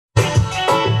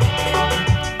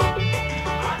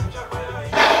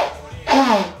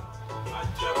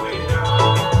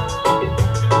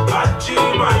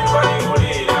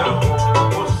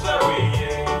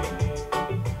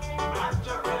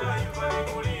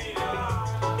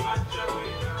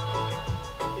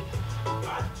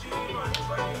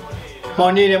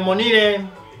Monire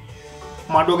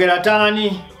madogera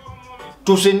tani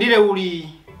tusindire uli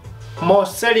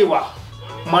moseliwa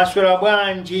maswera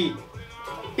bwanji.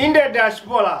 In the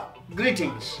diaspora,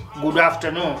 greetings, good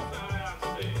afternoon.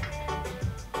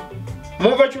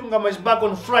 Muvi Wachilungamo is back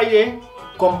on Friday,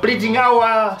 completing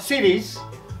our series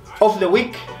of the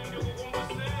week.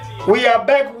 We are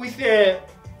back with a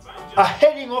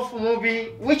heading of movie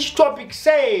which topic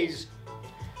says,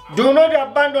 do not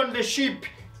abandon the ship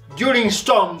during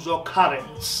storms or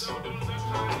currents.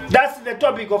 That's the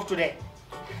topic of today.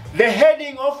 The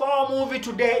heading of our movie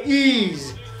today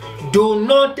is, do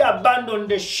not abandon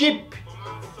the ship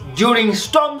during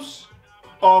storms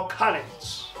or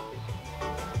currents.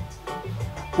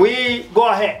 We go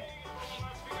ahead.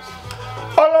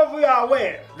 All of you are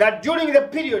aware that during the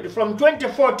period from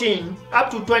 2014 up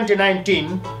to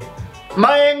 2019,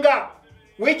 Mayenga,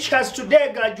 which has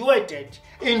today graduated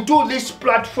into this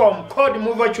platform called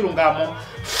Muvi Wachilungamo,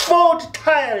 fought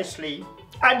tirelessly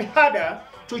and harder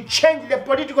to change the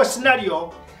political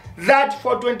scenario that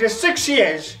for 26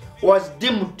 years was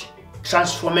deemed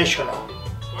transformational.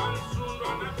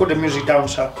 Put the music down,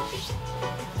 sir.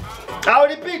 I'll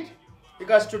repeat,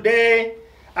 because today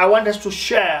I want us to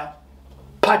share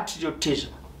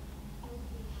patriotism.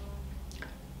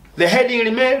 The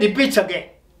heading repeats again.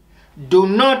 Do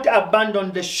not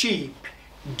abandon the ship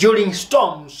during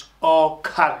storms or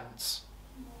currents.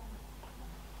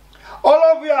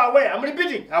 All of you are aware, I'm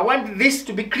repeating, I want this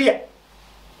to be clear.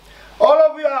 All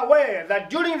of you are aware that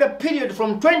during the period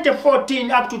from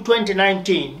 2014 up to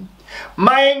 2019,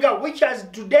 Mayenga, which has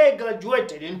today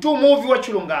graduated into Muvi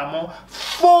Wachilungamo,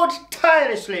 fought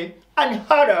tirelessly and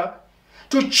harder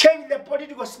to change the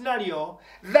political scenario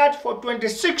that for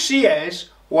 26 years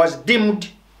was deemed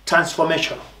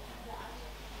transformational.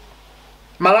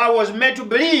 Malawi was made to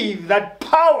believe that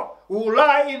power will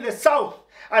lie in the south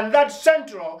and that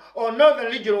central or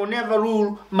northern region will never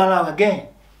rule Malawi again.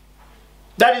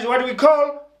 That is what we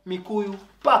call Mikuyu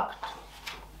Pact.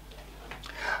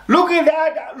 Looking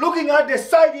at the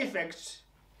side effects,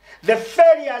 the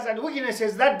failures and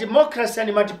weaknesses that democracy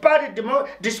and multi-party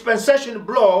dispensation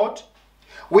brought,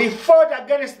 we fought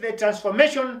against the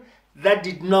transformation that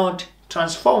did not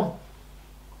transform.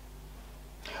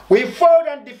 We fought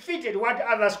and defeated what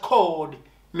others called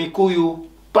Mikuyu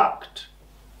Pact.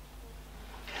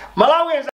 Malawians